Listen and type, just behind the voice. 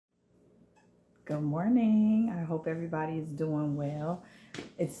Good morning. I hope everybody is doing well.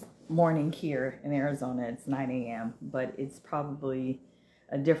 It's morning here in Arizona. It's 9 a.m., but it's probably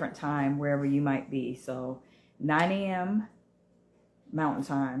a different time wherever you might be. So 9 a.m. Mountain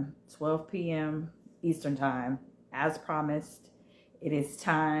Time, 12 p.m. Eastern Time. As promised, it is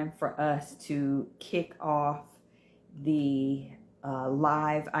time for us to kick off the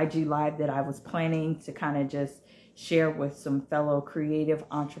live, IG live that I was planning to kind of just share with some fellow creative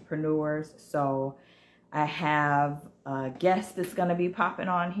entrepreneurs. So I have a guest that's going to be popping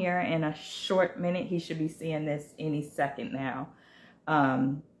on here in a short minute. He should be seeing this any second now.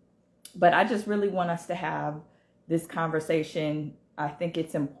 But I just really want us to have this conversation. I think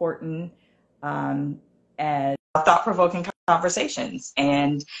it's important as thought-provoking conversations.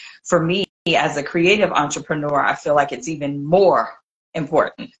 And for me, as a creative entrepreneur, I feel like it's even more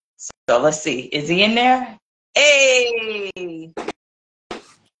important. So let's see. Is he in there? Hey!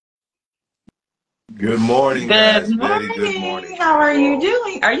 Good morning, Good guys. morning. Very good morning. How are you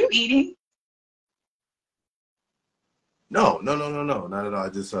doing? Are you eating? No, not at all. I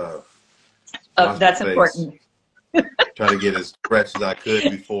just That's important. Try to get as fresh as I could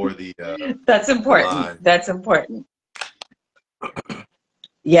before the That's important. live. That's important.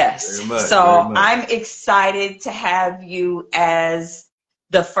 Yes. Very much, So very much. I'm excited to have you as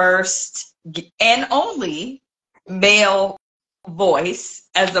the first and only male voice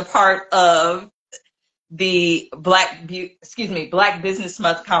as a part of the Black Business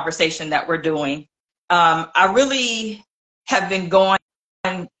Month conversation that we're doing. I really have been going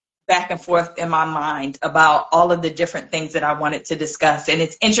back and forth in my mind about all of the different things that I wanted to discuss. And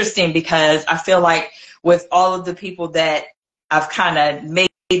it's interesting because I feel like with all of the people that I've kind of made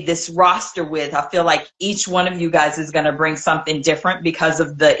this roster with, I feel like each one of you guys is going to bring something different because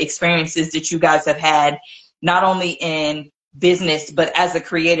of the experiences that you guys have had, not only in business, but as a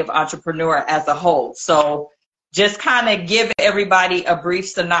creative entrepreneur as a whole. So just kind of give everybody a brief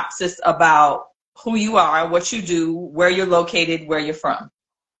synopsis about who you are, what you do, where you're located, where you're from.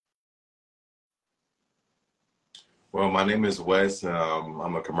 Well, my name is Wes.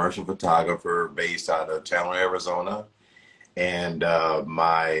 I'm a commercial photographer based out of Chandler, Arizona. And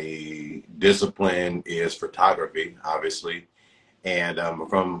my discipline is photography, obviously. And I'm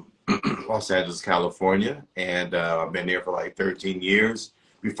from Los Angeles, California. And I've been here for like 13 years.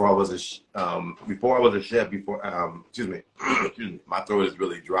 Before I was a chef, excuse me, my throat is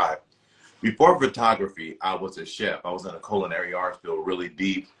really dry. Before photography, I was a chef. I was in a culinary arts field, really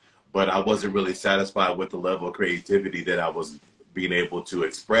deep, but I wasn't really satisfied with the level of creativity that I was being able to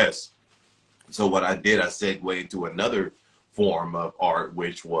express. So what I did, I segued into another form of art,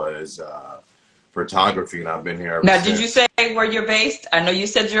 which was photography, and I've been here ever Now, since. did you say where you're based? I know you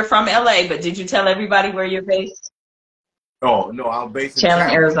said you're from LA, but did you tell everybody where you're based? Oh, no, I'm based in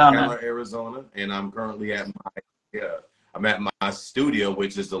Chandler, Arizona. Arizona, and I'm currently at I'm at my studio,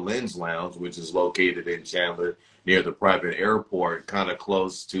 which is the Lens Lounge, which is located in Chandler near the private airport, kind of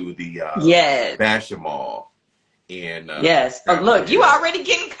close to the Yes. Fashion Mall. And yes. Oh, look, you already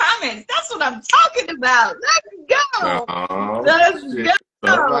getting comments. That's what I'm talking about. Let's go. Let's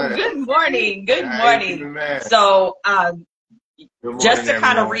go. Good morning. Good morning. So just to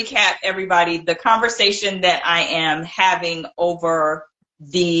kind of recap everybody, the conversation that I am having throughout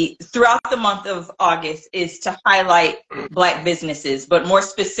the month of August is to highlight Black businesses, but more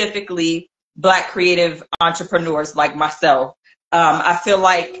specifically, Black creative entrepreneurs like myself. I feel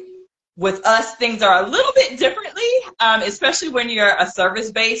like with us, things are a little bit differently, especially when you're a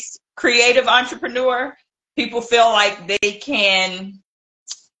service-based creative entrepreneur. People feel like they can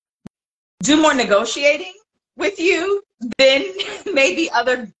do more negotiating with you than maybe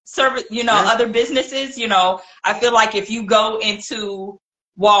other other businesses. I feel like if you go into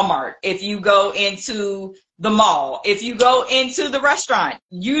Walmart, if you go into the mall, if you go into the restaurant,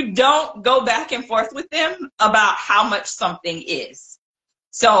 you don't go back and forth with them about how much something is.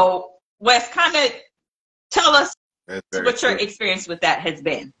 So Wes, kind of tell us what your experience with that has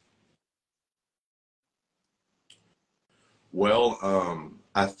been. Well,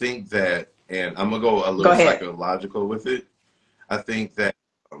 I think that, and I'm going to go a little psychological with it. I think that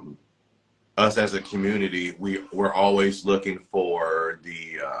us as a community, we're always looking for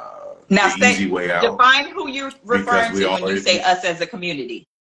the easy way out. Define who you're referring to when you say us as a community.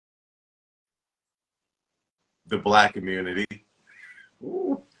 The Black community.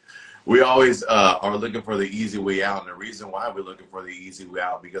 Ooh. We always are looking for the easy way out. And the reason why we're looking for the easy way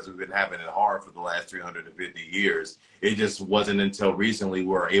out, because we've been having it hard for the last 350 years. It just wasn't until recently we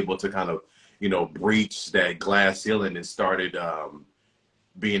were able to kind of, breach that glass ceiling and started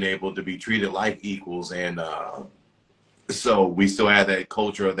being able to be treated like equals. And so we still have that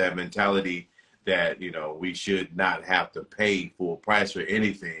culture of that mentality that, you know, we should not have to pay full price for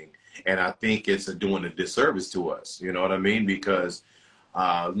anything. And I think it's doing a disservice to us. You know what I mean? Because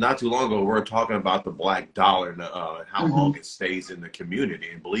not too long ago, we were talking about the black dollar and how long it stays in the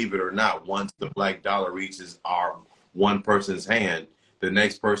community. And believe it or not, once the black dollar reaches our one person's hand, the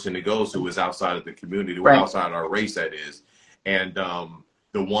next person it goes to is outside of the community, or outside our race, that is. And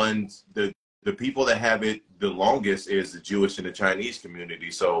the people that have it the longest is the Jewish and the Chinese community.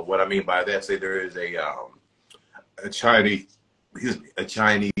 So what I mean by that, say there is a Chinese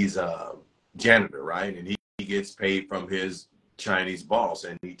janitor, right? And he gets paid from his Chinese boss,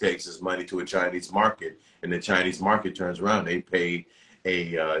 and he takes his money to a Chinese market, and the Chinese market turns around, they pay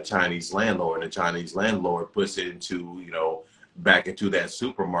a Chinese landlord, and the Chinese landlord puts it into, you know, back into that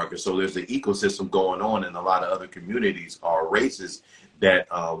supermarket. So there's an ecosystem going on in a lot of other communities or races that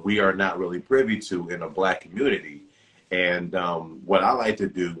we are not really privy to in a black community. And what I like to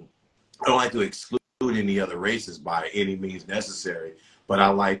do, I don't like to exclude any other races by any means necessary, but I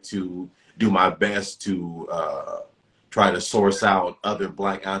like to do my best to try to source out other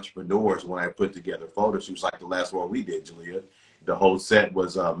black entrepreneurs when I put together photo shoots, like the last one we did, Jalia. The whole set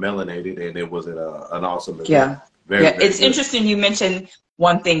was melanated, and it was an awesome event. Yeah. Very It's good. interesting you mentioned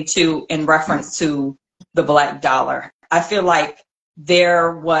one thing too in reference to the black dollar. I feel like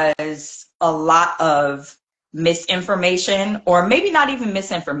there was a lot of misinformation, or maybe not even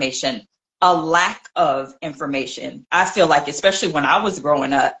misinformation, a lack of information. I feel like, especially when I was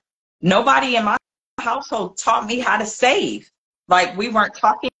growing up, nobody in my household taught me how to save. Like, we weren't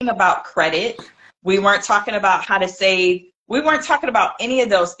talking about credit. We weren't talking about how to save. We weren't talking about any of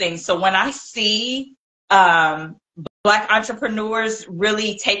those things. So when I see Black entrepreneurs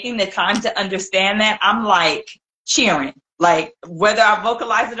really taking the time to understand that, I'm like cheering. Like, whether I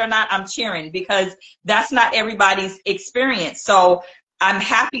vocalize it or not, I'm cheering, because that's not everybody's experience. So I'm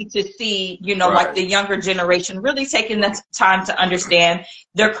happy to see, you know, like the younger generation really taking the time to understand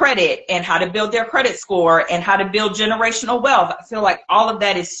their credit and how to build their credit score and how to build generational wealth. I feel like all of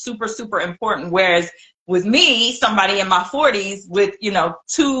that is super, super important. Whereas with me, somebody in my 40s with, you know,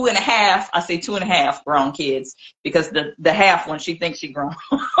 2.5, I say 2.5 grown kids, because the half one, she thinks she grown.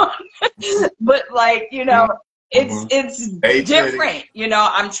 But like, you know, it's different. You know,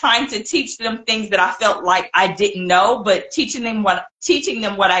 I'm trying to teach them things that I felt like I didn't know, but teaching them what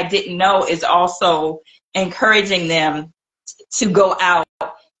I didn't know is also encouraging them to go out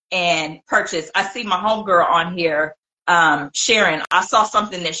and purchase. I see my homegirl on here, Sharon. I saw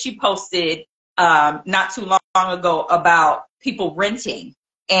something that she posted not too long ago about people renting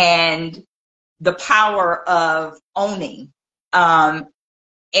and the power of owning.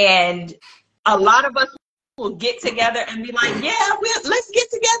 And a lot of us will get together and be like, yeah, let's get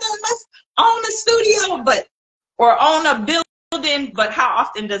together and let's own a studio, or own a building. But how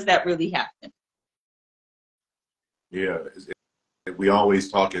often does that really happen? Yeah, we always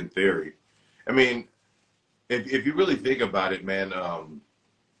talk in theory. I mean, if you really think about it, man,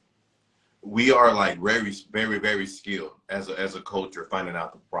 we are like very, very, very skilled as a culture finding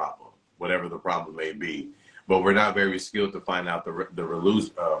out the problem, whatever the problem may be. But we're not very skilled to find out the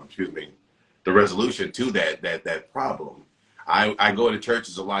resolution to that problem. I go to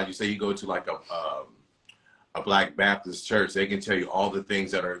churches a lot. You say you go to like a Black Baptist church, they can tell you all the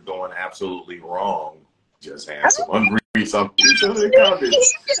things that are going absolutely wrong. Just handsome, something. You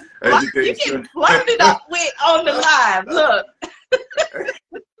can flirt it up with on the live. Look.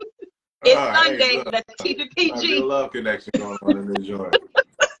 It's Sunday. Hey, let's keep it PG. A love connection going on in this joint.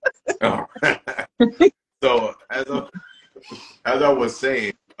 So as I was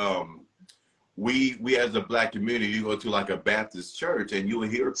saying, we as a Black community, you go to like a Baptist church and you will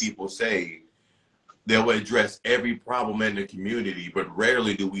hear people say they will address every problem in the community, but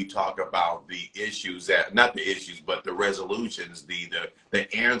rarely do we talk about the issues not the issues, but the resolutions, the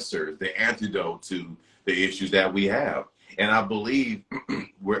answers, the antidote to the issues that we have. And I believe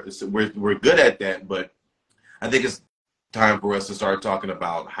we're good at that, but I think it's time for us to start talking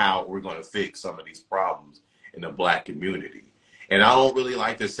about how we're going to fix some of these problems in the Black community. And I don't really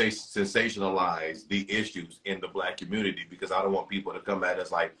like to say sensationalize the issues in the Black community, because I don't want people to come at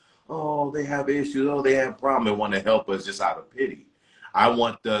us like, oh, they have issues, oh, they have problems, and want to help us just out of pity. I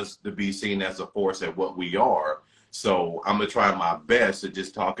want us to be seen as a force at what we are. So I'm going to try my best to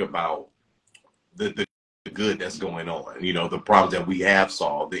just talk about the good that's going on, you know, the problems that we have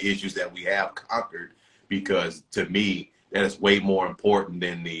solved, the issues that we have conquered, because to me, that is way more important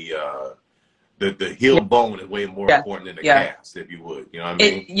than the heel bone is way more important than the cast, if you would. You know what I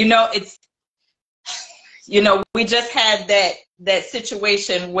mean? We just had that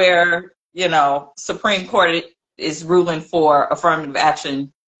situation where, you know, Supreme Court is ruling for affirmative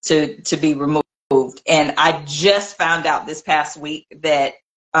action to be removed And I just found out this past week that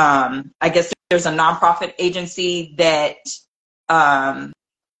I guess there's a nonprofit agency that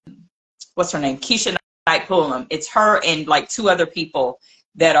what's her name? Keisha Knight Pulliam. It's her and like 2 other people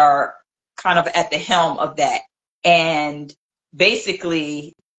that are kind of at the helm of that. And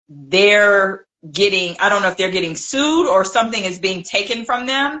basically they're getting, I don't know if they're getting sued or something is being taken from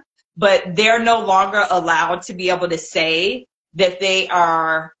them, but they're no longer allowed to be able to say that they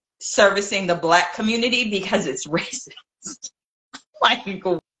are servicing the Black community because it's racist. Like,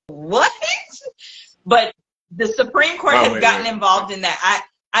 what? But the Supreme Court has gotten involved in that.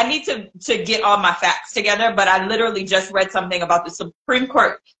 I need to get all my facts together, but I literally just read something about the Supreme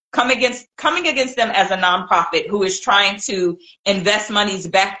Court coming against them as a nonprofit who is trying to invest monies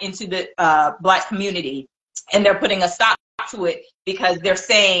back into the Black community. And they're putting a stop to it because they're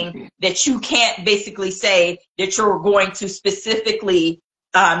saying that you can't basically say that you're going to specifically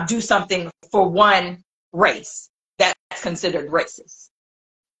do something for one race that's considered racist.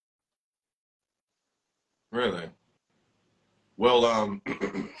 Really? Well,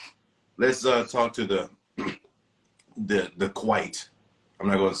 let's talk to the white. I'm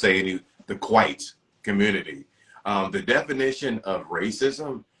not going to say the white community. The definition of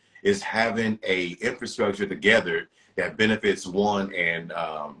racism is having a infrastructure together that benefits one and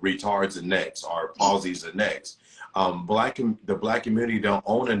retards the next or palsies the next. The Black community don't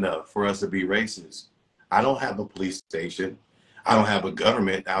own enough for us to be racist. I don't have a police station. I don't have a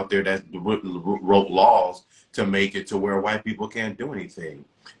government out there that wrote laws to make it to where white people can't do anything.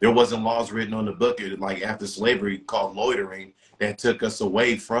 There wasn't laws written on the book like after slavery called loitering that took us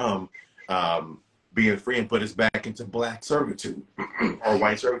away from being free and put us back into Black servitude or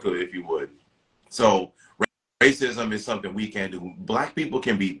white servitude, if you would. So racism is something we can't do. Black people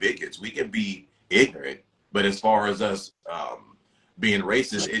can be bigots. We can be ignorant. But as far as us being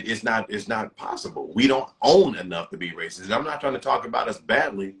racist, it's not possible. We don't own enough to be racist. I'm not trying to talk about us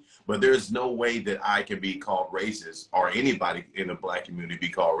badly, but there's no way that I can be called racist or anybody in the Black community be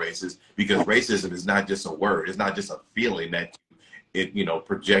called racist, because racism is not just a word. It's not just a feeling that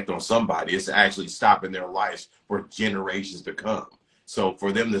project on somebody. It's actually stopping their lives for generations to come. So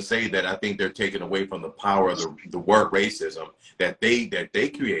for them to say that, I think they're taking away from the power of the word racism that they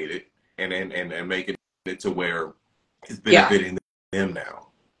created and making it to where it's benefiting them now.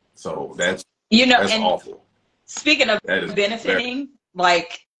 So that's awful. Speaking of benefiting,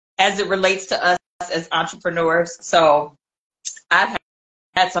 like as it relates to us as entrepreneurs, so I've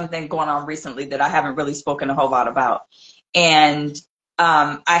had something going on recently that I haven't really spoken a whole lot about. And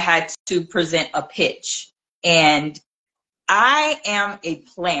I had to present a pitch. And I am a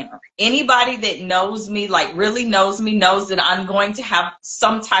planner. Anybody that knows me, like really knows me, knows that I'm going to have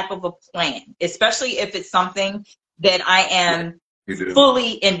some type of a plan, especially if it's something that I am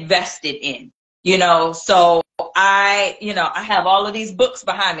fully invested in, So I have all of these books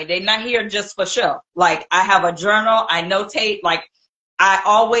behind me. They're not here just for show. Like I have a journal, I notate, like I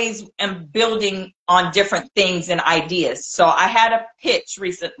always am building on different things and ideas. So I had a pitch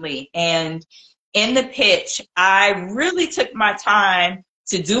recently, and in the pitch, I really took my time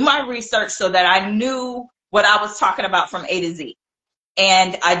to do my research so that I knew what I was talking about from A to Z.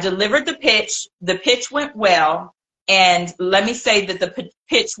 And I delivered the pitch. The pitch went well. And let me say that the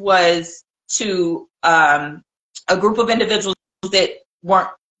pitch was to a group of individuals that weren't,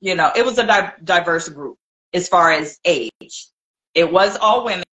 it was a diverse group as far as age. It was all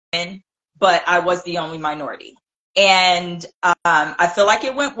women, but I was the only minority. And I feel like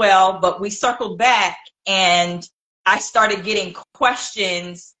it went well, but we circled back and I started getting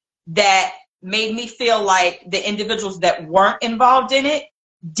questions that made me feel like the individuals that weren't involved in it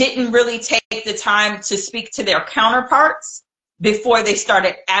didn't really take the time to speak to their counterparts before they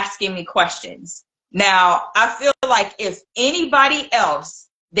started asking me questions. Now, I feel like if anybody else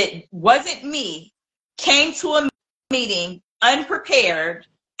that wasn't me came to a meeting unprepared,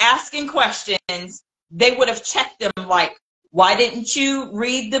 asking questions, they would have checked them like, why didn't you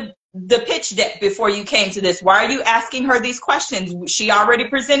read the pitch deck before you came to this? Why are you asking her these questions? She already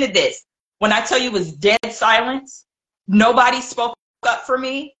presented this. When I tell you it was dead silence, nobody spoke up for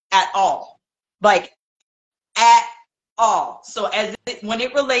me at all. Like, at all. So when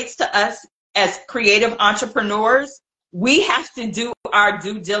it relates to us as creative entrepreneurs, we have to do our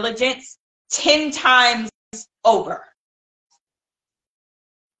due diligence 10 times over.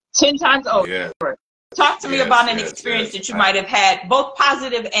 10 times over. Yeah. Talk to me about an experience that you might have had, both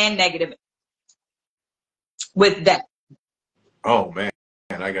positive and negative, with that. Oh man,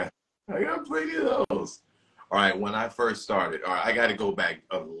 I got plenty of those. All right, when I first started, I got to go back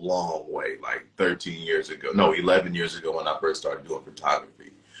a long way, like 13 years ago. No, 11 years ago when I first started doing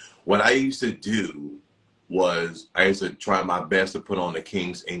photography. What I used to do was I used to try my best to put on the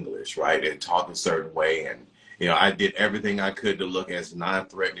King's English, right, and talk a certain way. And, you know, I did everything I could to look as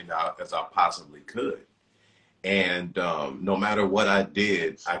non-threatening as I possibly could. And no matter what I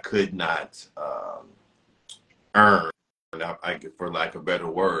did, I could not earn, for lack of better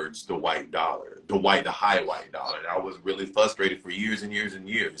words, the white dollar, the high white dollar. And I was really frustrated for years and years and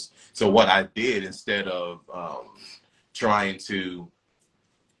years. So what I did, instead of trying to,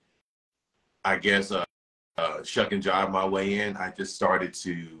 I guess, shuck and jive my way in, I just started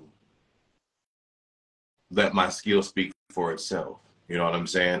to let my skill speak for itself. You know what I'm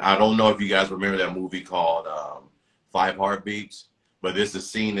saying? I don't know if you guys remember that movie called Five Heartbeats, but there's a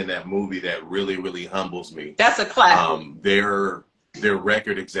scene in that movie that really, really humbles me. That's a classic. Their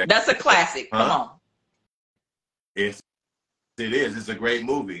record executive. That's a classic. Come on. It is. It's a great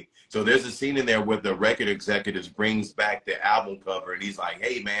movie. So there's a scene in there where the record executives brings back the album cover, and he's like,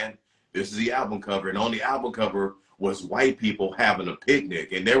 "Hey, man, this is the album cover." And on the album cover was white people having a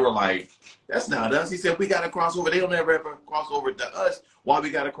picnic. And they were like, "That's not us." He said, "We got to cross over. They don't ever cross over to us. Why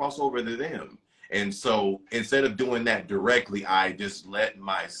we got to cross over to them?" And so instead of doing that directly, I just let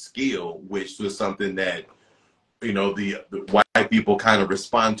my skill, which was something that, you know, the white people kind of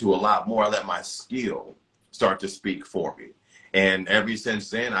respond to a lot more, I let my skill start to speak for me. And ever since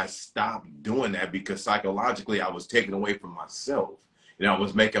then, I stopped doing that because psychologically I was taken away from myself. You know, I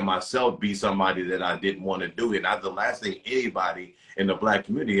was making myself be somebody that I didn't want to do. And the last thing anybody in the Black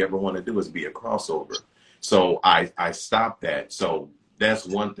community ever want to do is be a crossover. So I stopped that. So that's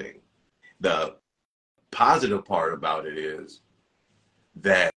one thing. The positive part about it is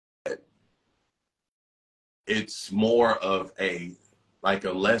that it's more of a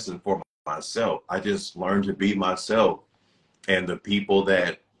lesson for myself. I just learned to be myself, and the people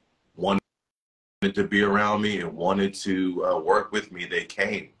that wanted to be around me and wanted to work with me, they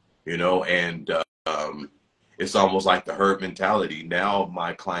came, you know. And it's almost like the herd mentality. Now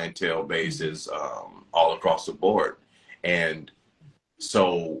my clientele base is all across the board. And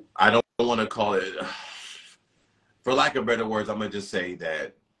so I don't want to call it, for lack of better words, I'm going to just say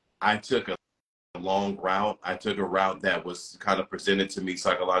that I took a long route. I took a route that was kind of presented to me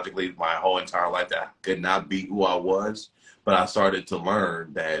psychologically my whole entire life, that I could not be who I was. But I started to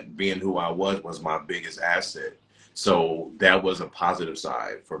learn that being who I was my biggest asset. So that was a positive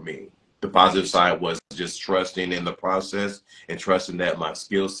side for me. The positive side was just trusting in the process and trusting that my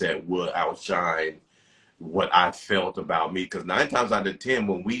skill set would outshine what I felt about me. Because 9 times out of 10,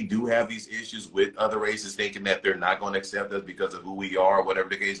 when we do have these issues with other races thinking that they're not going to accept us because of who we are, whatever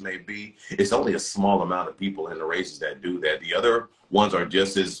the case may be, it's only a small amount of people in the races that do that. The other ones are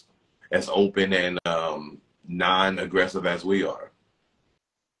just as open and non-aggressive as we are.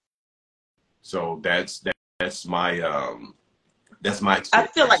 So that's my experience. I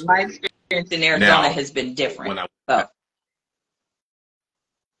feel like my experience in Arizona has been different.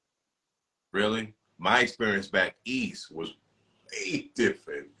 Really? My experience back east was way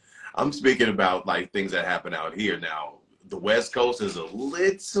different. I'm speaking about like things that happen out here. Now, the West Coast is a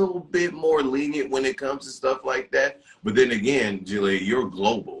little bit more lenient when it comes to stuff like that. But then again, Jalia, you're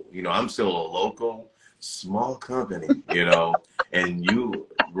global. You know, I'm still a local, small company, you know, and you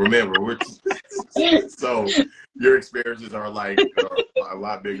remember, so your experiences are like a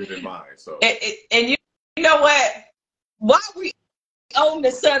lot bigger than mine. So, and you know what? While we on the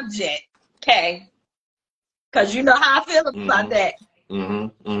subject, okay, because you know how I feel about that.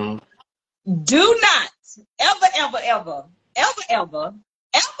 Do not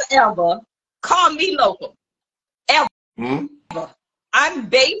ever call me local. Ever. I'm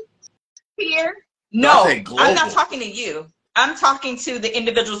based here. No, I'm not talking to you. I'm talking to the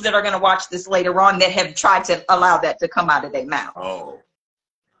individuals that are going to watch this later on that have tried to allow that to come out of their mouth. Oh,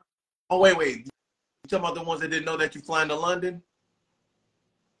 wait. You talking about the ones that didn't know that you flying to London?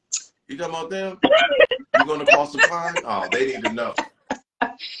 You talking about them? You going to cross the pond? Oh, they need to know. I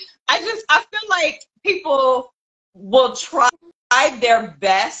feel like people will try their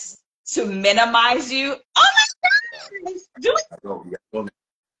best to minimize you. Oh my God! Do it.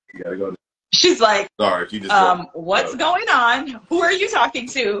 You gotta go. She's like, sorry, she just what's going on? Who are you talking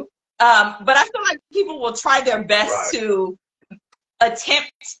to? But I feel like people will try their best to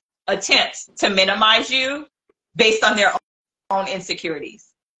attempt to minimize you based on their own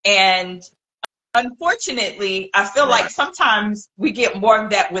insecurities. And unfortunately, I feel like sometimes we get more of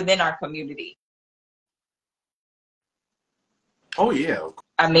that within our community. Oh yeah,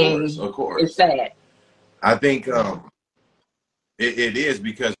 of course. It's sad. I think it is,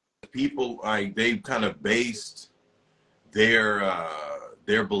 because people they've kind of based their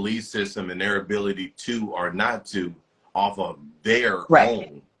belief system and their ability to or not to off of their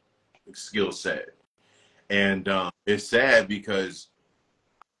own skill set. And it's sad because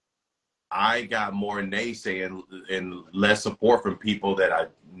I got more naysaying and less support from people that I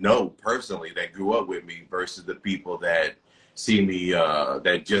know personally that grew up with me versus the people that see me,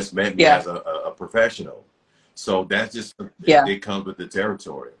 that just met me as a professional. So that's just, it comes with the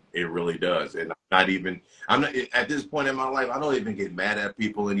territory. It really does. And I'm not, at this point in my life, I don't even get mad at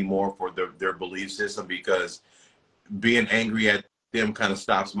people anymore for their belief system, because being angry at them kind of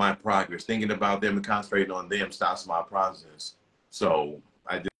stops my progress. Thinking about them and concentrating on them stops my process. So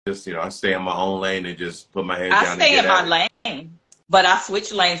I just, I stay in my own lane and just put my head down. I stay in my lane, but I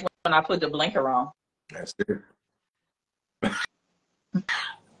switch lanes when I put the blinker on. That's it.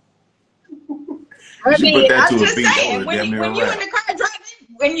 I mean, I'm just saying, when you in the car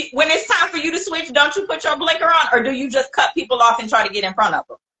driving, when it's time for you to switch, don't you put your blinker on, or do you just cut people off and try to get in front of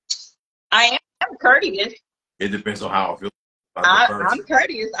them? I am courteous. It depends on how I feel. I'm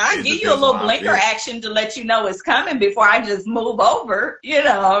courteous. I give you a little blinker action to let you know it's coming before I just move over. Just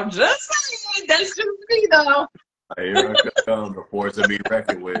saying. That's just me, though. Here I come, the force to be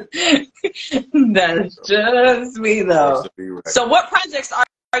reckoned with. That's just me, though. So what projects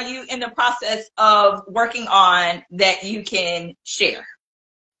are you in the process of working on that you can share?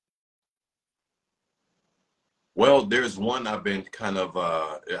 Well, there's one I've been kind of,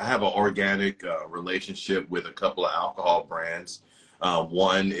 I have an organic relationship with a couple of alcohol brands.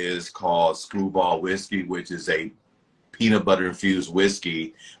 One is called Screwball Whiskey, which is a peanut butter infused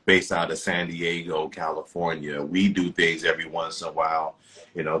whiskey based out of San Diego, California. We do things every once in a while.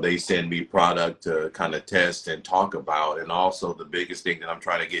 They send me product to kind of test and talk about. And also the biggest thing that I'm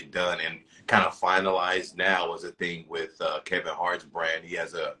trying to get done and kind of finalized now is a thing with Kevin Hart's brand. He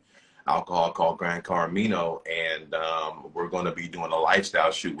has a alcohol called Gran Carmino, and we're going to be doing a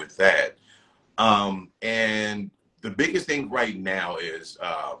lifestyle shoot with that. And the biggest thing right now is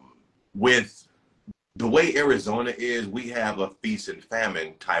with the way Arizona is, we have a feast and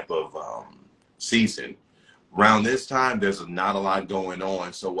famine type of season. Around this time, there's not a lot going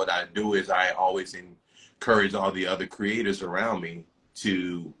on. So what I do is I always encourage all the other creators around me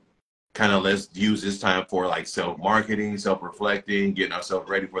to kind of let's use this time for like self-marketing, self-reflecting, getting ourselves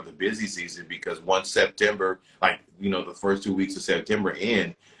ready for the busy season, because once September, the first 2 weeks of September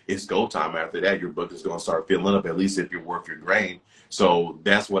end, it's go time. After that, your book is going to start filling up, at least if you're worth your grain. So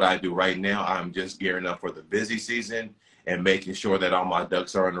that's what I do right now. I'm just gearing up for the busy season and making sure that all my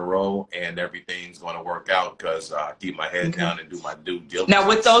ducks are in a row and everything's going to work out, because I keep my head down and do my due diligence. Now,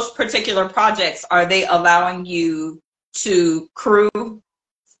 with those particular projects, are they allowing you to crew,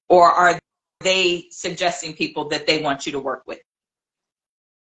 or are they suggesting people that they want you to work with?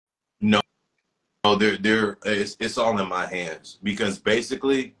 No, it's all in my hands, because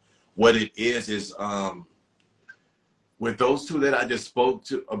basically what it is with those two that I just spoke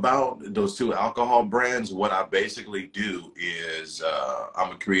to about, those two alcohol brands, what I basically do is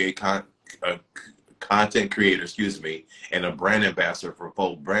I'm a content creator, and a brand ambassador for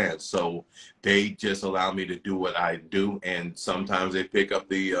both brands. So they just allow me to do what I do, and sometimes they pick up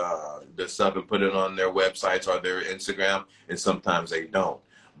the stuff and put it on their websites or their Instagram, and sometimes they don't.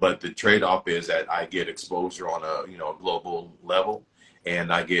 But the trade-off is that I get exposure on a global level,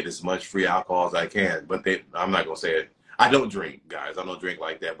 and I get as much free alcohol as I can. But I'm not gonna say it. I don't drink, guys. I don't drink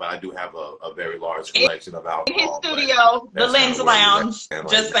like that, but I do have a very large collection of alcohol. In his studio, the Lens Lounge.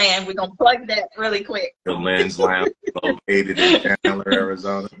 Just saying, we're gonna plug that really quick. The Lens Lounge, located in Chandler,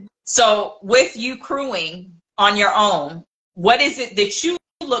 Arizona. So, with you crewing on your own, what is it that you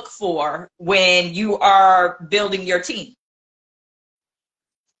look for when you are building your team?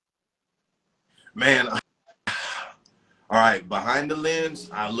 Man, all right. Behind the lens,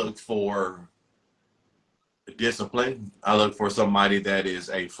 I look for discipline. I look for somebody that is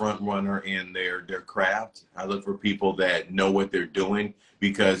a front runner in their craft. I look for people that know what they're doing,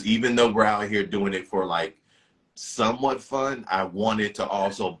 because even though we're out here doing it for somewhat fun, I want it to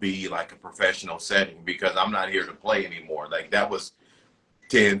also be like a professional setting, because I'm not here to play anymore. That was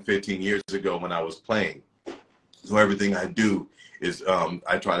 10, 15 years ago when I was playing. So everything I do is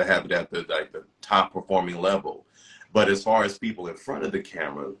I try to have it at the top performing level. But as far as people in front of the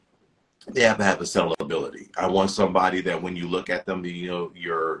camera, they have to have a sellability. I want somebody that when you look at them,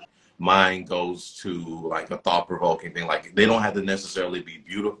 your mind goes to a thought-provoking thing. They don't have to necessarily be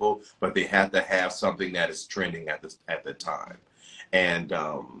beautiful, but they have to have something that is trending at the time. And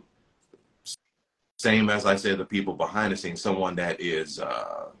same as I said, the people behind the scenes, someone that is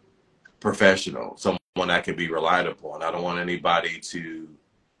professional, someone that can be relied upon. I don't want anybody to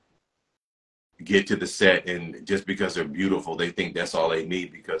get to the set, and just because they're beautiful, they think that's all they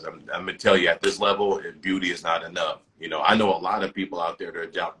need. Because I'm gonna tell you, at this level, beauty is not enough. You know, I know a lot of people out there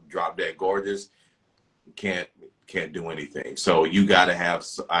that are drop dead gorgeous, can't do anything. So you got to have,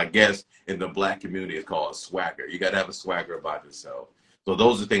 I guess in the Black community, it's called a swagger. You got to have a swagger about yourself. So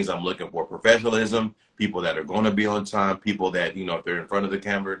those are things I'm looking for: professionalism, people that are going to be on time, people that, you know, if they're in front of the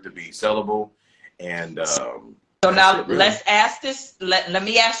camera, to be sellable. And so now really, let's ask this. Let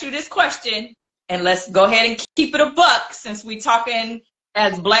me ask you this question. And let's go ahead and keep it a buck, since we're talking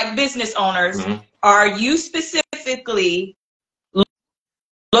as Black business owners. Mm-hmm. Are you specifically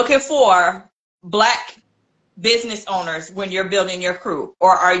looking for Black business owners when you're building your crew?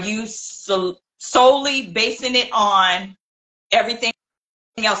 Or are you solely basing it on everything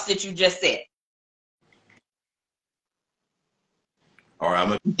else that you just said? All right, I'm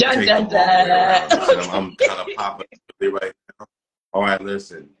going to take the long way around. I'm kind of popping right now. All right,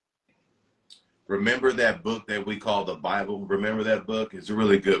 listen. Remember that book that we call the Bible? Remember that book? It's a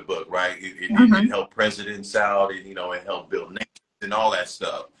really good book, right? It helped presidents out, and, you know, it helped build nations and all that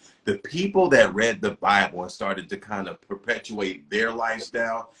stuff. The people that read the Bible and started to kind of perpetuate their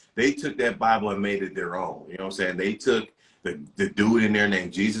lifestyle, they took that Bible and made it their own. You know what I'm saying? They took the dude in there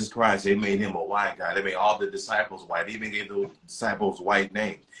named Jesus Christ. They made him a white guy. They made all the disciples white. They even gave the disciples white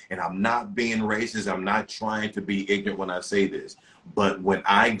names. And I'm not being racist. I'm not trying to be ignorant when I say this. But when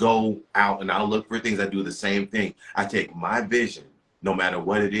I go out and I look for things, I do the same thing. I take my vision, no matter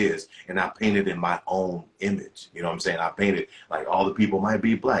what it is, and I paint it in my own image. You know what I'm saying? I paint it like all the people might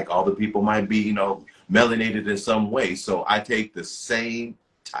be Black. All the people might be, you know, melanated in some way. So I take the same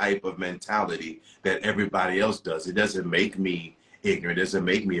type of mentality that everybody else does. It doesn't make me ignorant. It doesn't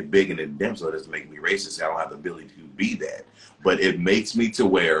make me a bigot and dumb. So it doesn't make me racist. I don't have the ability to be that. But it makes me to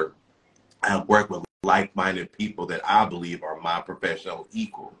where I work with like-minded people that I believe are my professional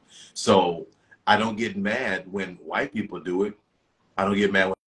equal. So I don't get mad when white people do it. I don't get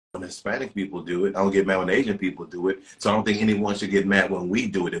mad when Hispanic people do it. I don't get mad when Asian people do it. So I don't think anyone should get mad when we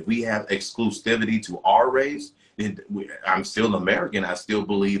do it. If we have exclusivity to our race, then I'm still American. I still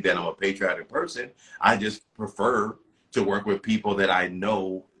believe that I'm a patriotic person. I just prefer to work with people that I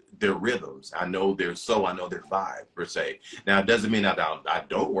know their rhythms. I know their soul. I know their vibe, per se. Now, it doesn't mean that I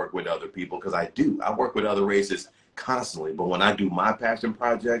don't work with other people, because I do. I work with other races constantly. But when I do my passion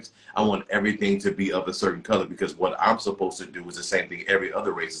projects, I want everything to be of a certain color, because what I'm supposed to do is the same thing every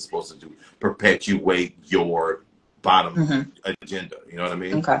other race is supposed to do: perpetuate your bottom agenda. You know what I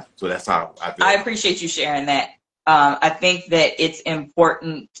mean? Okay. So that's how I feel. I appreciate you sharing that. I think that it's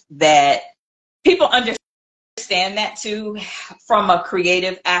important that people understand that too, from a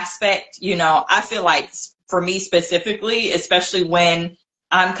creative aspect. You know, I feel like for me specifically, especially when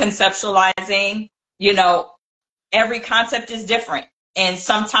I'm conceptualizing, you know, every concept is different. And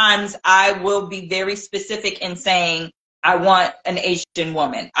sometimes I will be very specific in saying, I want an Asian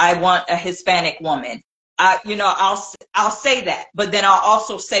woman. I want a Hispanic woman. You know, I'll say that, but then I'll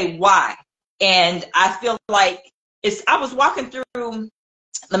also say why. And I feel like I was walking through,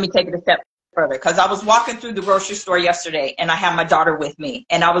 let me take it a step further, because I was walking through the grocery store yesterday, and I had my daughter with me,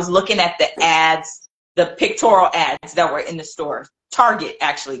 and I was looking at the ads, the pictorial ads that were in the store. Target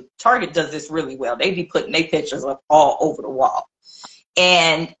does this really well. They be putting their pictures up all over the wall.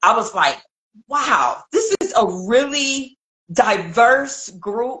 And I was like, wow, this is a really diverse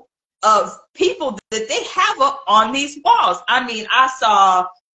group of people that they have up on these walls. I mean, I saw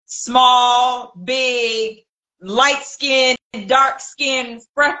small, big, light skin, dark skin,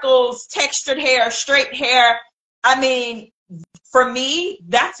 freckles, textured hair, straight hair. I mean, for me,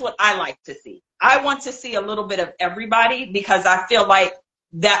 that's what I like to see. I want to see a little bit of everybody, because I feel like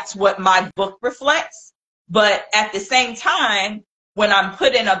that's what my book reflects. But at the same time, when I'm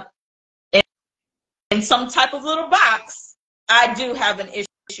put in some type of little box, I do have an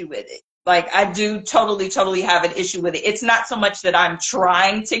issue with it. Like, I do totally have an issue with it. It's not so much that I'm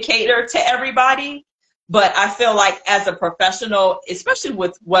trying to cater to everybody, but I feel like as a professional, especially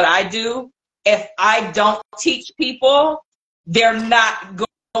with what I do, if I don't teach people, they're not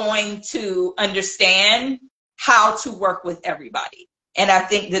going to understand how to work with everybody. And I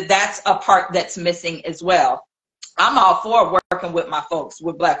think that that's a part that's missing as well. I'm all for working with my folks,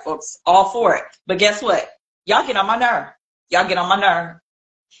 with Black folks, all for it. But guess what? Y'all get on my nerve. Y'all get on my nerve.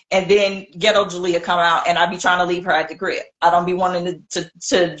 And then ghetto Jalia come out, and I be trying to leave her at the crib. I don't be wanting to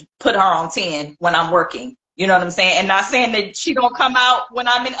put her on 10 when I'm working. You know what I'm saying? And not saying that she don't come out when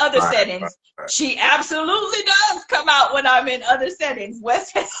I'm in other settings. Right. She absolutely does come out when I'm in other settings.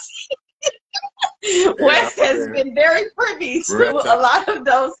 West has been very privy to a lot of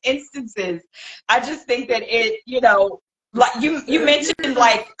those instances. I just think that it, you know, like you mentioned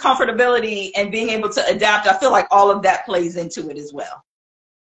like comfortability and being able to adapt. I feel like all of that plays into it as well.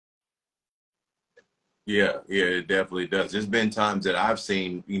 Yeah, yeah, it definitely does. There's been times that I've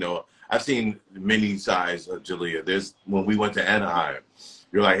seen, I've seen many sides of Jalia. There's when we went to Anaheim,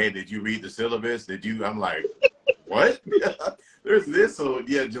 you're like, hey, did you read the syllabus? Did you? I'm like, what? There's this. So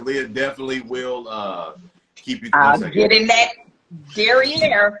yeah, Jalia definitely will keep you. One I'll second. get in that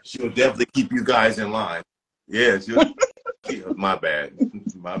derriere. She'll definitely keep you guys in line. Yeah, my bad.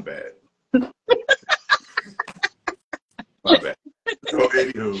 My bad. My bad. So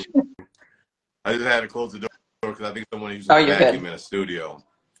anywho, I just had to close the door because I think someone used to vacuum in a studio.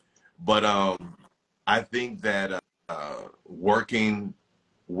 But I think that working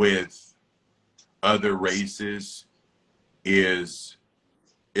with other races is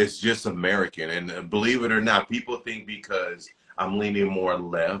it's just American. And believe it or not, people think because I'm leaning more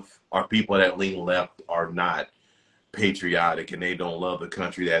left, or people that lean left are not patriotic and they don't love the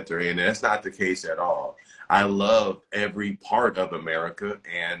country that they're in. And that's not the case at all. I love every part of America,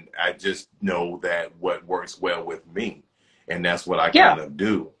 and I just know that what works well with me, and that's what I kind of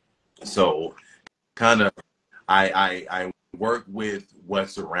do. So kind of I work with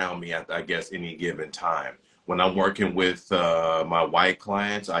what's around me at, I guess, any given time. When I'm working with my white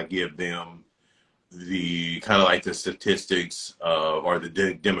clients, I give them the kind of like the statistics or the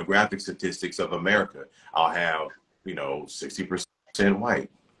demographic statistics of America. I'll have 60% white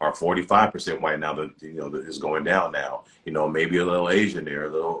or 45% white now that that is going down now. Maybe a little Asian there,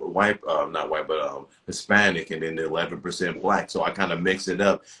 a little white, not white, but Hispanic, and then 11% black. So I kind of mix it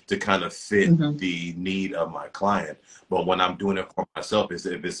up to kind of fit the need of my client. But when I'm doing it for myself, if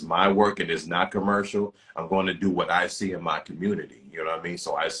it's my work and it's not commercial, I'm going to do what I see in my community. You know what I mean?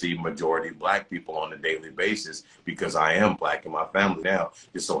 So I see majority black people on a daily basis because I am black, and my family now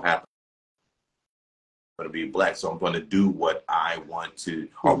just so happens to be black. So I'm going to do what I want to,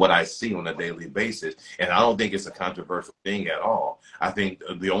 or what I see on a daily basis. And I don't think it's a controversial thing at all. I think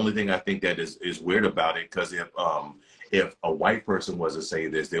the only thing I think that is weird about it, because if a white person was to say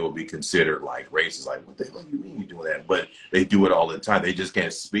this, they would be considered like racist. Like, what the hell do you mean you doing that? But they do it all the time. They just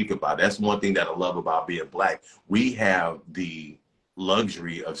can't speak about it. That's one thing that I love about being black. We have the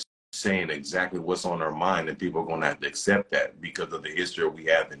luxury of saying exactly what's on our mind, and people are going to have to accept that because of the history we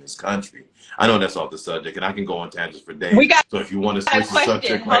have in this country. I know that's off the subject, and I can go on tangents for days. So if you want to switch the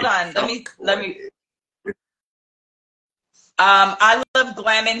subject, hold on. Let me. I love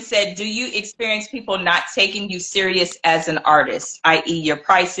Glamon said, do you experience people not taking you serious as an artist, i.e. your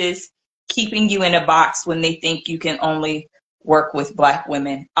prices, keeping you in a box when they think you can only work with black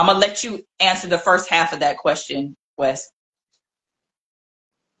women? I'm going to let you answer the first half of that question, Wes.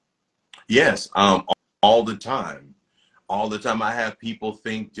 Yes, all the time. All the time. I have people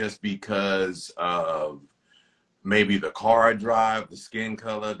think just because of maybe the car I drive, the skin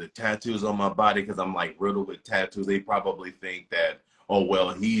color, the tattoos on my body, because I'm like riddled with tattoos, they probably think that, oh, well,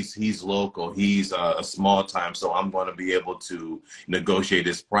 he's local, he's a small time, so I'm going to be able to negotiate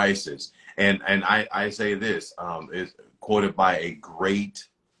his prices. And I say this, is quoted by a great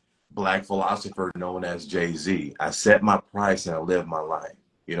black philosopher known as Jay-Z. I set my price and I live my life.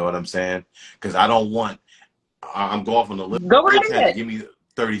 You know what I'm saying? Because I don't want, I'm going off on a little tangent. Give me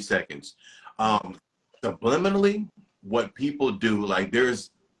 30 seconds. Subliminally, what people do, like there's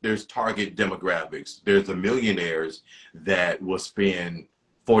target demographics. There's the millionaires that will spend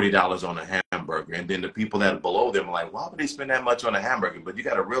 $40 on a hamburger, and then the people that are below them are like, why would they spend that much on a hamburger? But you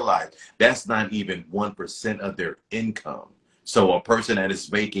got to realize that's not even 1% of their income. So a person that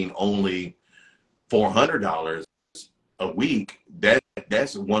is making only $400 a week,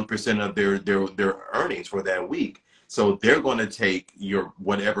 that's 1% of their earnings for that week. So they're going to take your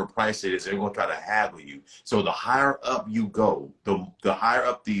whatever price it is, they're going to try to haggle you. So the higher up you go, the higher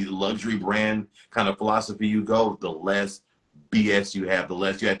up the luxury brand kind of philosophy you go, the less BS you have, the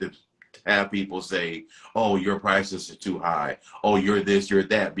less you have to have people say, oh, your prices are too high. Oh, you're this, you're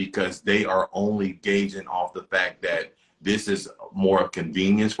that, because they are only gauging off the fact that this is more of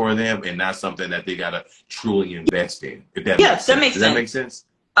convenience for them and not something that they got to truly invest in. If that makes sense. Does that make sense?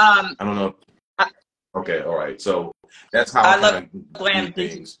 I don't know. Okay, all right. So that's how I love Glam.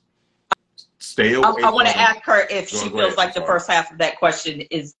 Things. Stay away. I want to ask her if she feels like the first half of that question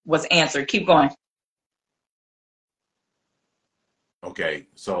was answered. Keep going. Okay,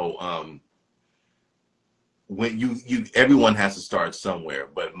 so when everyone has to start somewhere,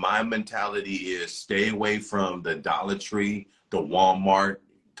 but my mentality is stay away from the Dollar Tree, the Walmart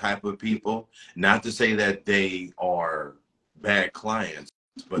type of people. Not to say that they are bad clients,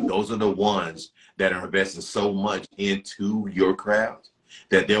 but those are the ones that are investing so much into your craft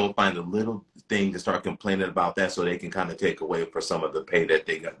that they will find a little thing to start complaining about that, so they can kind of take away for some of the pay that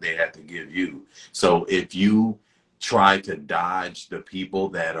they have to give you. So if you try to dodge the people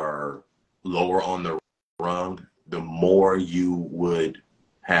that are lower on the rung, the more you would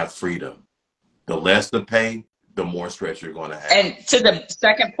have freedom. The less the pay, the more stress you're going to have. And to the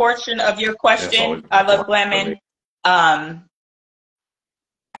second portion of your question, I love Glammin.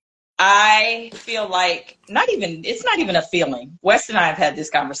 I feel like it's not even a feeling. Wes and I have had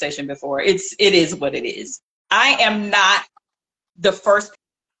this conversation before. It is what it is. I am not the first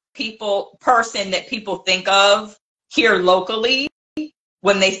person that people think of here locally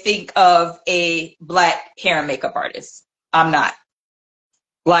when they think of a Black hair and makeup artist. I'm not.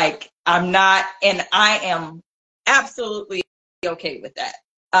 I'm not, and I am absolutely okay with that.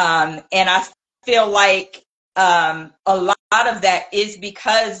 And I feel like a lot of that is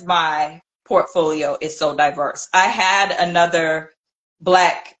because my portfolio is so diverse. I had another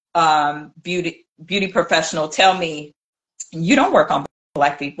Black beauty professional tell me, "You don't work on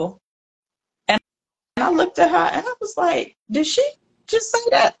Black people." And I looked at her and I was like, "Did she just say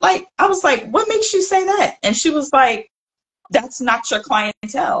that?" I was like, "What makes you say that?" And she was like, "That's not your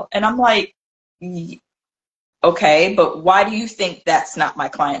clientele." And I'm like, "Okay, but why do you think that's not my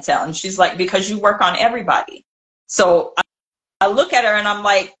clientele?" And she's like, "Because you work on everybody." So I look at her and I'm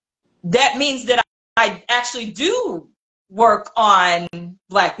like, that means that I actually do work on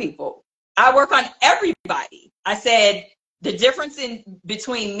Black people. I work on everybody. I said, the difference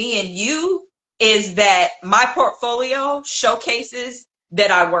between me and you is that my portfolio showcases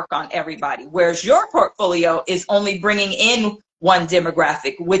that I work on everybody, whereas your portfolio is only bringing in one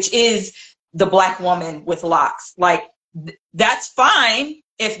demographic, which is the Black woman with locks. That's fine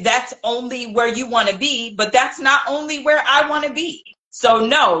if that's only where you want to be, but that's not only where I want to be. So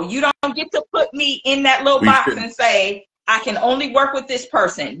no, you don't get to put me in that little box and say, I can only work with this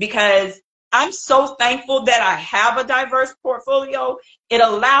person, because I'm so thankful that I have a diverse portfolio. It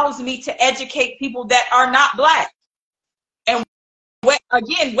allows me to educate people that are not Black. And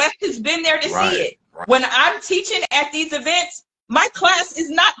again, Wes has been there to see it. Right. When I'm teaching at these events, my class is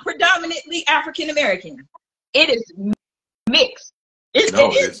not predominantly African American. It is mixed.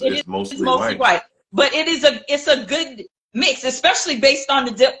 It's mostly white. But it's a good mix, especially based on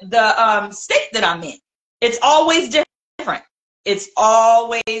the state that I'm in. It's always different. It's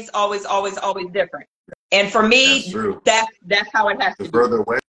always different. And for me, that's how it has to be. The further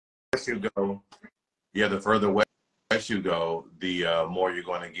west you go, the further west you go, the more you're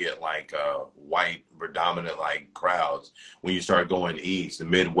going to get white predominant crowds. When you start going east, the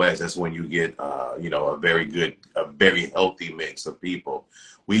Midwest, that's when you get a very healthy mix of people.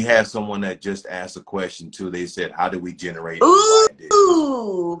 We had someone that just asked a question too. They said, how do we generate new ideas?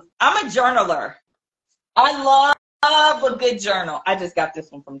 Ooh, I'm a journaler. I love a good journal. I just got this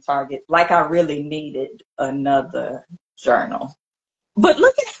one from Target. I really needed another journal. But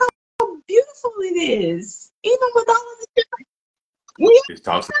look at how beautiful it is. Even with all of the different. It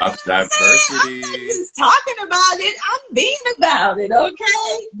talks about diversity. I'm just talking about it. I'm being about it,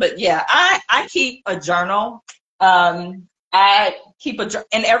 okay? But yeah, I keep a journal. I keep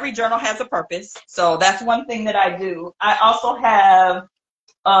and every journal has a purpose. So that's one thing that I do. I also have,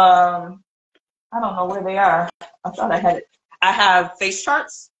 I don't know where they are. I thought I had it. I have face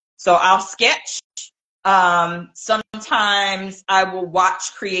charts. So I'll sketch. Sometimes I will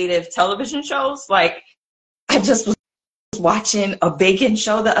watch creative television shows. I just was watching a baking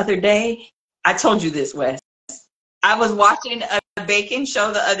show the other day. I told you this, Wes. I was watching a baking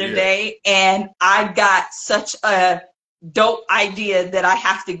show the other day, and I got such a dope idea that I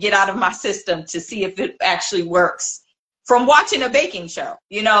have to get out of my system to see if it actually works from watching a baking show,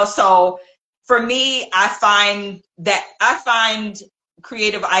 So for me, I find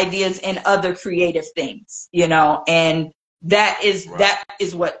creative ideas in other creative things, and that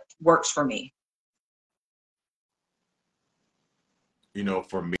is what works for me.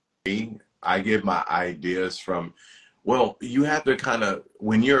 For me, I get my ideas from, you have to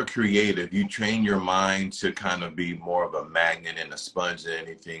when you're creative, you train your mind to kind of be more of a magnet and a sponge than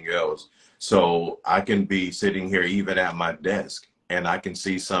anything else. So I can be sitting here even at my desk, and I can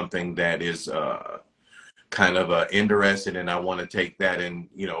see something that is kind of interesting, and I want to take that and,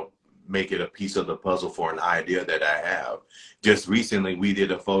 make it a piece of the puzzle for an idea that I have. Just recently, we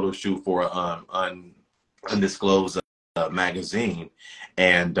did a photo shoot for undisclosed magazine,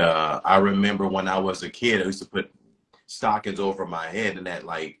 and I remember when I was a kid, I used to put stockings over my head, and that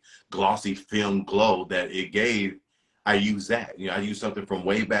glossy film glow that it gave, I used that. I used something from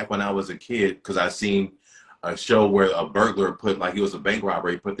way back when I was a kid, because I seen a show where a burglar put, it was a bank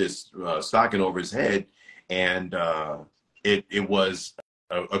robbery, put this stocking over his head, and it was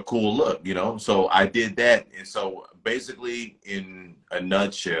a cool look, you know. So I did that, and so basically, in a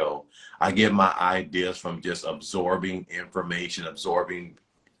nutshell, I get my ideas from just absorbing information, absorbing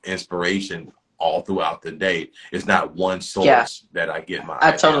inspiration all throughout the day. It's not one Yeah, source that I get my I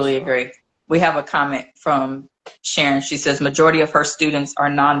ideas totally from. agree. We have a comment from Sharon. She says, majority of her students are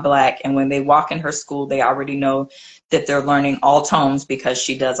non-Black, and when they walk in her school, they already know that they're learning all tones because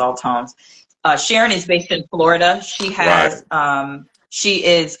she does all tones. Sharon is based in Florida. She Right. has, she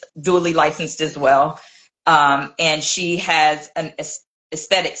is dually licensed as well, and she has an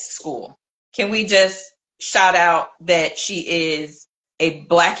aesthetics school. Can we just shout out that she is a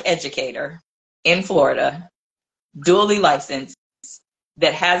Black educator in Florida, dually licensed,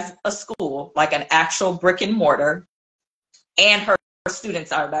 that has a school, like an actual brick and mortar, and her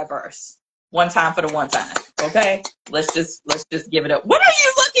students are diverse. One time for the one time. Okay? Let's just give it up. What are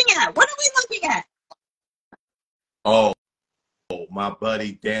you looking at? What are we looking at? Oh, my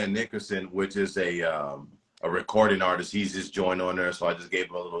buddy Dan Nickerson, which is a recording artist, he's just joined on there, so I just gave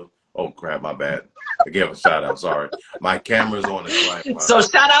him a little. Oh crap, my bad. I gave him a shout out. Sorry, my camera's on the tripod. So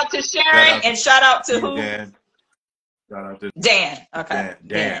shout out to Sharon and shout out to who? Dan. Shout out to Dan. Okay.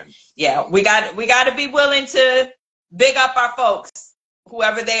 Dan. Yeah, we got to be willing to big up our folks,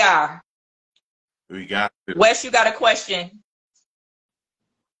 whoever they are. We got to. Wes, you got a question?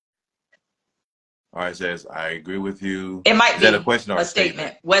 All right, says I agree with you. It might Is be that a question or a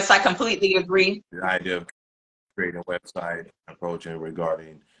statement. Wes, I completely agree. The idea of creating a website approaching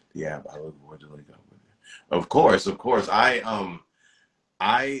regarding the app. I look forward to link up with it. Of course.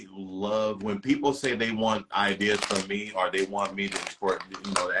 I love when people say they want ideas from me or they want me to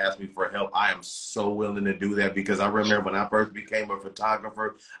ask me for help. I am so willing to do that because I remember when I first became a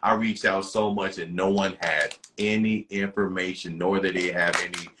photographer, I reached out so much and no one had any information, nor did they have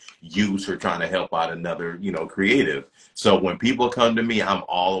any use for trying to help out another, creative. So when people come to me, I'm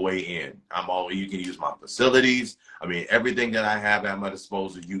all the way in. You can use my facilities. I mean, everything that I have at my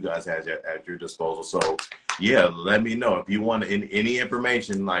disposal, you guys have at your disposal. So yeah, let me know if you want any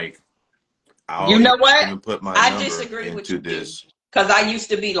information. Like, you know what? Even put my I number disagree with into you this because I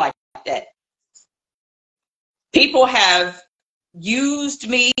used to be like that. People have used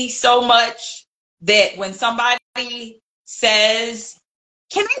me so much that when somebody says,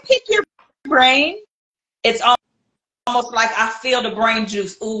 "Can I pick your brain?" it's almost like I feel the brain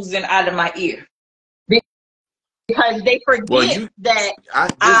juice oozing out of my ear because they forget that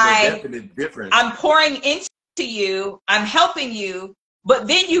there's a definite difference. I'm pouring into you, I'm helping you, but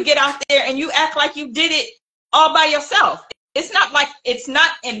then you get out there and you act like you did it all by yourself. It's not,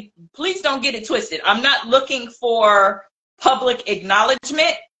 and please don't get it twisted. I'm not looking for public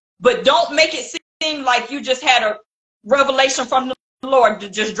acknowledgement, but don't make it seem like you just had a revelation from the Lord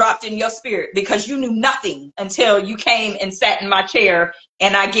that just dropped in your spirit because you knew nothing until you came and sat in my chair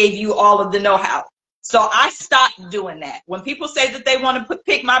and I gave you all of the know-how. So I stopped doing that. When people say that they want to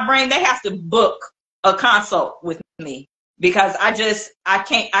pick my brain, they have to book a consult with me because I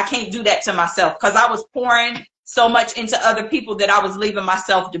can't do that to myself because I was pouring so much into other people that I was leaving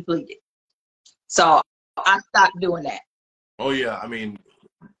myself depleted. So I stopped doing that. Oh yeah, I mean,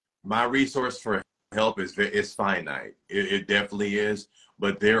 my resource for help is finite. It definitely is.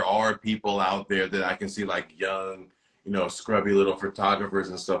 But there are people out there that I can see, like young, scrubby little photographers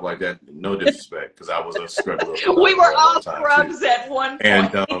and stuff like that. No disrespect, because I was a scrubby little photographer. We were all scrubs at one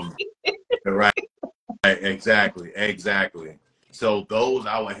point. And right, exactly. So those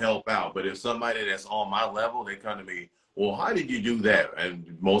I would help out. But if somebody that's on my level, they come to me, well, how did you do that?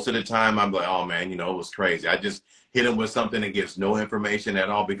 And most of the time I'm like, oh man, it was crazy. I just hit them with something that gives no information at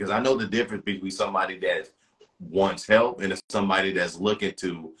all because I know the difference between somebody that wants help and somebody that's looking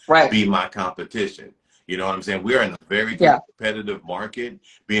to be my competition. You know what I'm saying? We're in a very competitive market,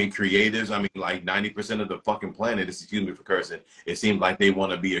 being creatives. I mean, like 90% of the fucking planet, excuse me for cursing, it seems like they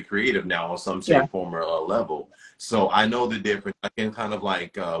want to be a creative now on some shape, form, or level. So I know the difference. I can kind of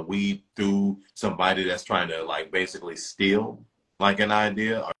like weed through somebody that's trying to like basically steal like an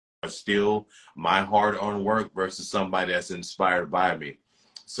idea or steal my hard-earned work versus somebody that's inspired by me.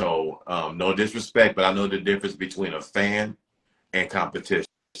 So no disrespect, but I know the difference between a fan and competition.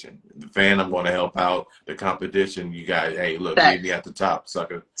 The fan, I'm going to help out. The competition, you guys, hey, look, leave me at the top,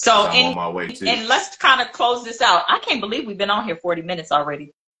 sucker. So I'm on my way too. And let's kind of close this out. I can't believe we've been on here 40 minutes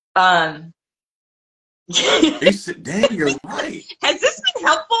already. Dang, you're right. Has this been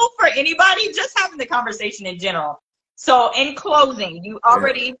helpful for anybody? Just having the conversation in general. So in closing, you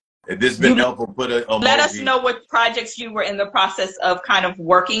already... If this has been helpful, put an emoji. Let us know what projects you were in the process of kind of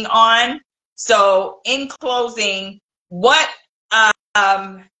working on. So in closing, what,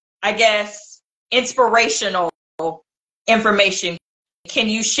 I guess, inspirational information can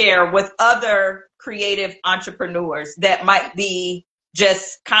you share with other creative entrepreneurs that might be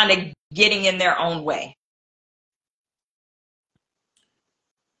just kind of getting in their own way?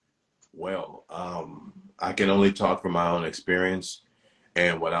 Well, I can only talk from my own experience.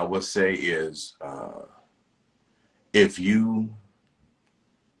 And what I would say is, if you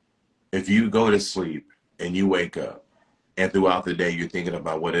go to sleep and you wake up and throughout the day you're thinking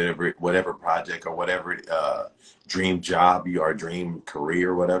about whatever project or whatever dream job you or dream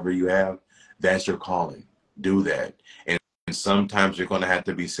career, whatever you have, that's your calling. Do that. And sometimes you're going to have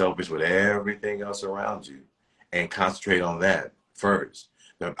to be selfish with everything else around you and concentrate on that first.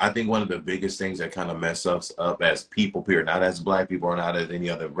 I think one of the biggest things that kind of mess us up as people, period, not as Black people or not as any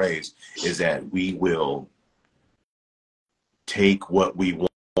other race, is that we will take what we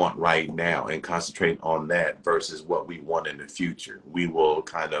want right now and concentrate on that versus what we want in the future. We will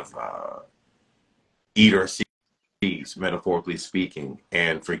kind of eat our seeds, metaphorically speaking,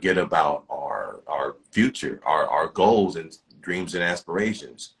 and forget about our future, our goals and dreams and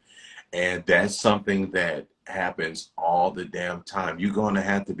aspirations. And that's something that happens all the damn time. You're going to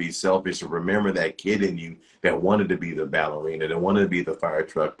have to be selfish and remember that kid in you that wanted to be the ballerina, that wanted to be the fire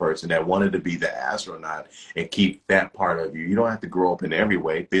truck person, that wanted to be the astronaut, and keep that part of you. You don't have to grow up in every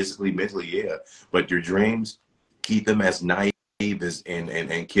way, physically, mentally, yeah, but your dreams, keep them as naive as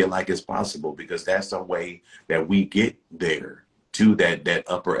and kid-like as possible, because that's the way that we get there to that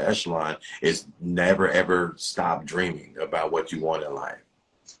upper echelon. Is never ever stop dreaming about what you want in life.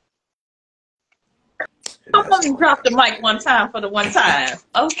 I'm gonna drop the mic one time for the one time.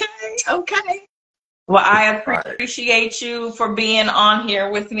 Okay, okay. Well, I appreciate you for being on here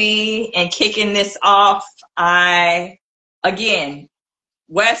with me and kicking this off. Again,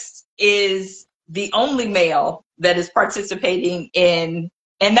 West is the only male that is participating in,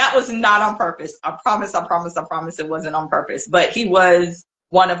 and that was not on purpose. I promise it wasn't on purpose, but he was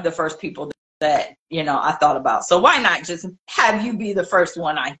one of the first people that, you know, I thought about. So why not just have you be the first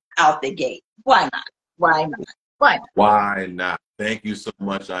one out the gate? Why not? Why not? Why not? Why not? Thank you so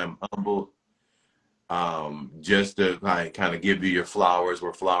much. I'm humbled. Just to kind of give you your flowers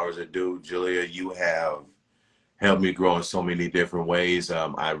where flowers are due, Jalia, you have helped me grow in so many different ways.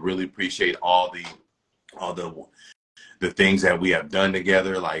 I really appreciate all the things that we have done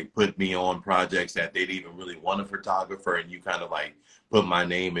together, like put me on projects that they didn't even really want a photographer, and you kind of like put my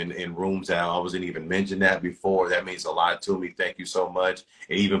name in rooms that I wasn't even mentioned that before. That means a lot to me. Thank you so much.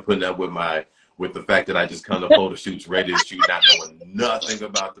 And even putting up with the fact that I just come to photo shoots ready to shoot, not knowing nothing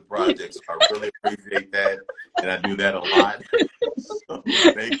about the project. So I really appreciate that. And I do that a lot. So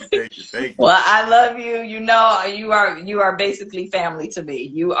thank you. Well, I love you. You know, you are basically family to me.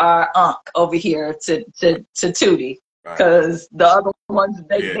 You are Unc over here to Tootie. Because the other ones,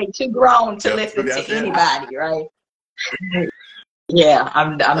 they too grown to listen to anybody, right? Yeah,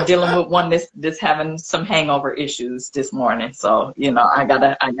 I'm dealing with one that's having some hangover issues this morning. So, you know, I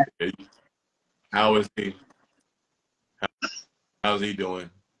gotta. How is he? How's he doing?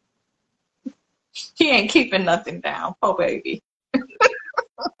 He ain't keeping nothing down, poor baby.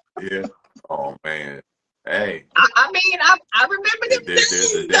 Yeah. Oh man. Hey. I mean, I remember them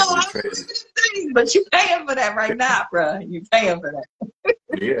things, though. I remember them things, but you paying for that right now, bro. You paying for that.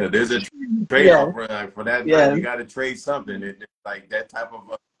 Yeah, there's a trade-off for that. Yes. You got to trade something. It's like that type of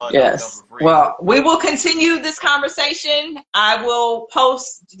fun. Yes. Well, we will continue this conversation. I will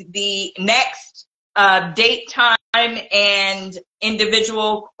post the next date, time, and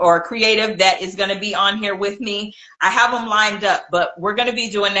individual or creative that is going to be on here with me. I have them lined up, but we're going to be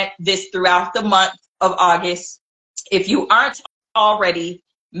doing this throughout the month of August. If you aren't already,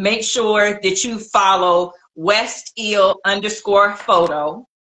 make sure that you follow WestEel_photo.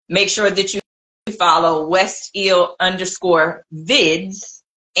 Make sure that you follow WestEel_vids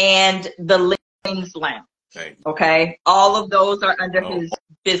and the Lens Lounge. Okay, all of those are under his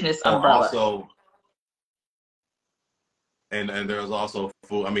business umbrella. Also, and there's also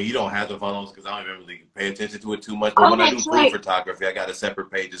food. I mean, you don't have to follow us because I don't even really pay attention to it too much. But when I do food photography, I got a separate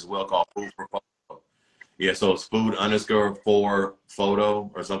page as well called Food for Photo. Yeah, so it's food_for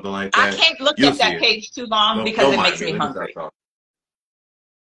photo or something like that. I can't look at that page too long because it makes me hungry.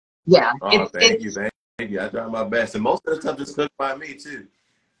 Yeah. Thank you. I try my best. And most of the stuff is cooked by me, too.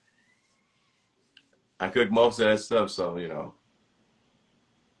 I cook most of that stuff, so, you know.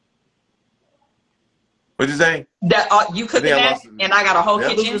 What'd you say? You cooking that, and I got a whole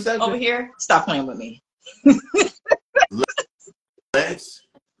kitchen over here? Stop playing with me. Let's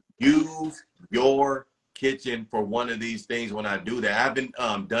use your kitchen for one of these things when I do that. I haven't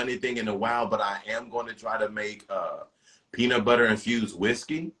done anything in a while, but I am going to try to make peanut butter infused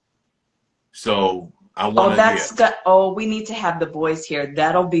whiskey. So I Oh, want to, yeah, that's good. Oh, we need to have the boys here.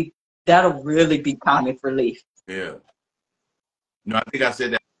 That'll really be comic relief. yeah. No, I think I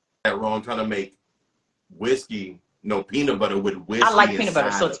said that wrong. I'm trying to make whiskey, no, peanut butter with I like whiskey peanut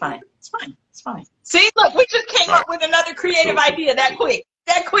butter, so inside it's of fine. it. It's fine. It's fine. See, look, we just came Right. up with another creative So, idea that quick.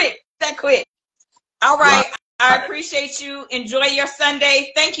 That quick. That quick. All right. right. I appreciate you. Enjoy your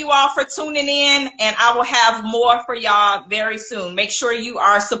Sunday. Thank you all for tuning in, and I will have more for y'all very soon. Make sure you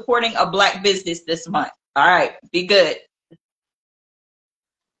are supporting a Black business this month. All right. Be good.